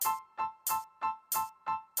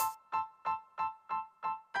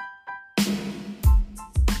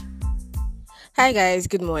Hi guys,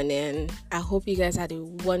 good morning. I hope you guys had a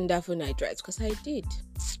wonderful night rest because I did.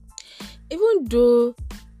 Even though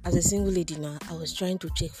as a single lady now, I was trying to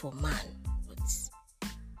check for man. But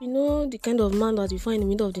the kind of man that you find in the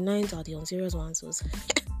middle of the night are the unserious ones. So.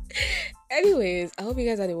 Anyways, I hope you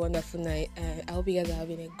guys had a wonderful night. I hope you guys are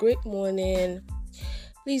having a great morning.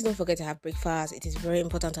 Please don't forget to have breakfast. It is very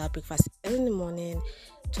important to have breakfast early in the morning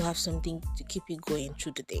to have something to keep you going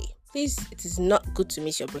through the day. Please, it is not good to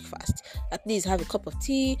miss your breakfast. At least have a cup of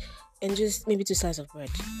tea and just maybe 2 slices of bread.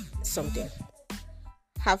 Something.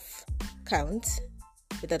 Half count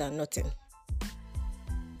better than nothing.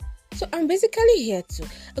 So I'm basically here to...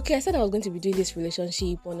 Okay, I said I was going to be doing this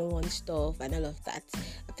relationship 101 stuff and all of that.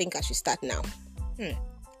 I think I should start now.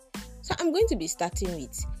 So I'm going to be starting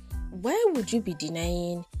with... Why would you be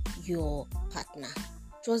denying your partner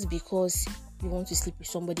just because you want to sleep with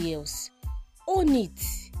somebody else? Own it.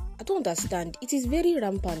 I don't understand. It is very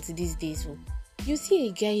rampant these days. You see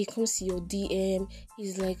a guy, he comes to your DM,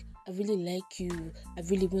 he's like, I really like you. I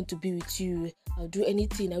really want to be with you. I'll do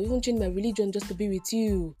anything. I'll even change my religion just to be with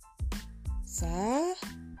you. Sir?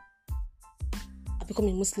 I'll become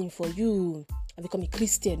a Muslim for you. I'll become a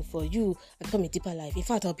Christian for you. I'll become a deeper life. In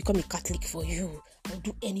fact, I'll become a Catholic for you. I'll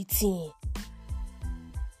do anything.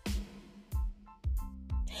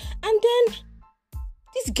 And then,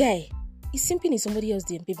 this guy is simping in somebody else's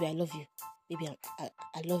DM. Baby, I love you. Baby,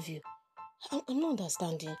 I love you. I'm not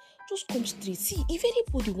understanding. Just come straight. See, if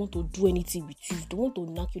anybody want to do anything with you, they want to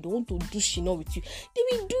knock you, they want to do shino with you, they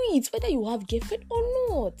will do it, whether you have girlfriend or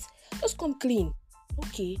not. Just come clean.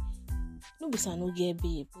 Okay. No be say no get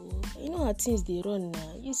babe. You know how things they run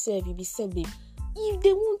now. You say you be say babe. If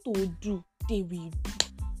they want to do, they will do.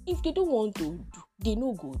 If they don't want to do, they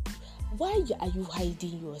no go do. Why are you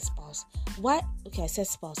hiding your spouse? Why? Okay, I said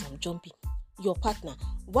spouse. I'm jumping. Your partner.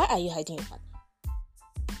 Why are you hiding your partner?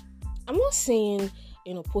 I'm not saying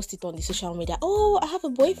post it on the social media. Oh, I have a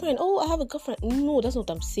boyfriend. Oh, I have a girlfriend. No, that's not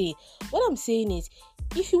what I'm saying. What I'm saying is,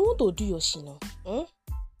 if you want to do your shino,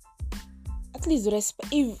 at least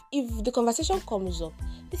respect. If the conversation comes up,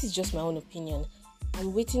 this is just my own opinion.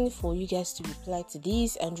 I'm waiting for you guys to reply to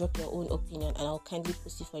this and drop your own opinion, and I'll kindly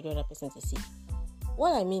post it for the other person to see.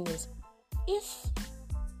 What I mean is,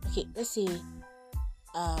 let's say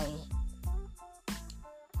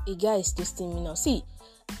a guy is testing me now. See,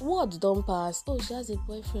 words don't pass. Oh, she has a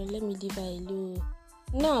boyfriend. Let me leave her alone.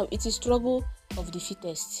 Now it is struggle of the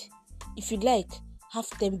fittest. If you like, have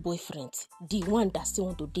 10 boyfriends. The one that still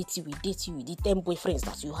want to date you with the 10 boyfriends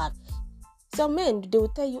that you have. Some men, they will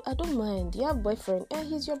tell you, I don't mind. You have boyfriend.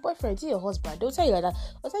 He's your boyfriend. He's your husband. They'll tell you like that.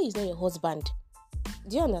 They'll tell you he's not your husband.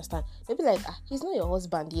 Do you understand? They'll be like, he's not your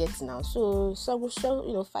husband yet now. So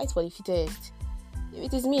fight for the fittest. If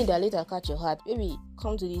it is me that later catch your heart, baby,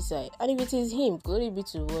 come to this side. And if it is him, glory be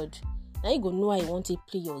to God. Now you go know how you want to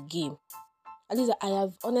play your game. At least I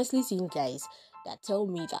have honestly seen guys that tell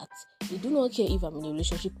me that they do not care if I'm in a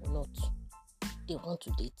relationship or not. They want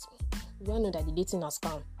to date me. We all know that the dating has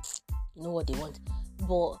come. You know what they want.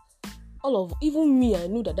 But even me, I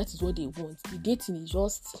know that is what they want. The dating is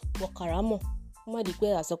just wakaramo. You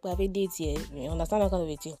understand that kind of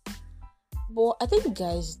a thing. But I think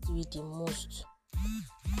guys do it the most.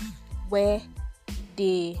 Where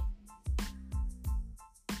they're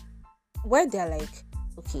like,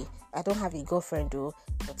 okay, I don't have a girlfriend though,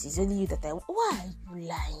 but it's only you that why are you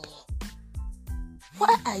lying?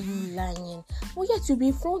 Why are you lying? Well, yet you'll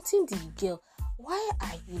be fronting the girl. Why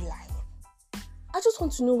are you lying? I just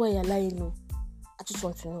want to know why you're lying. No, I just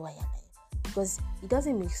want to know why you're lying, because it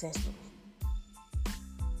doesn't make sense to me.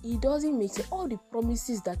 It doesn't make sense. All the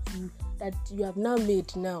promises that you have now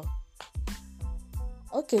made now.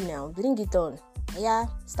 Okay, now bring it on. Yeah,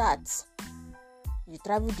 start. You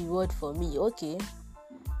travel the world for me, okay?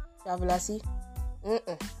 Traveler, see? I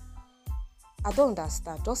don't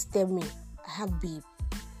understand. Just tell me. I have babe.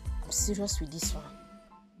 I'm serious with this one.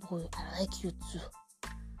 Boy, I like you too.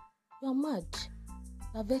 You're mad.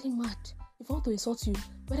 You're very mad. If I want to insult you,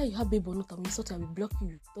 whether you have babe or not, I'm insulted, I will block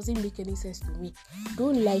you. Doesn't make any sense to me.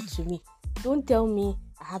 Don't lie to me. Don't tell me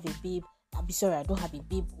I have a babe. I'll be sorry, I don't have a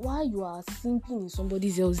babe. Why you are simping in somebody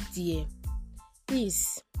else's DM?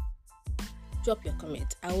 Please, drop your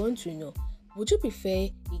comment. I want to know, would you prefer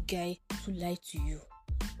a guy to lie to you?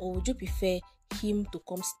 Or would you prefer him to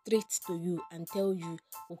come straight to you and tell you,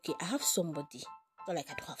 okay, I have somebody. Not like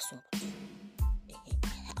I don't have somebody. I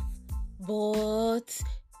have. But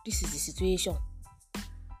this is the situation.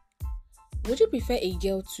 Would you prefer a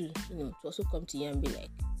girl to also come to you and be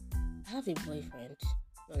like, I have a boyfriend.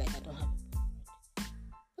 Not like I don't have a boyfriend.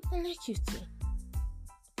 But I like you too.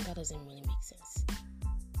 That doesn't really make sense.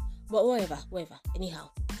 But whatever. Anyhow,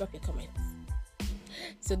 drop your comments.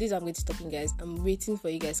 So this I'm going to stop in, guys. I'm waiting for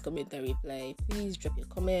you guys' comment and reply. Please drop your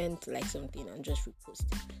comment, like something, and just repost.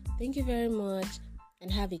 Thank you very much,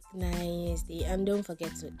 and have a nice day. And don't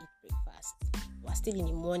forget to eat breakfast. We're still in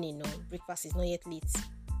the morning, no? Breakfast is not yet late.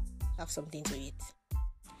 Have something to eat.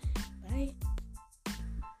 Bye.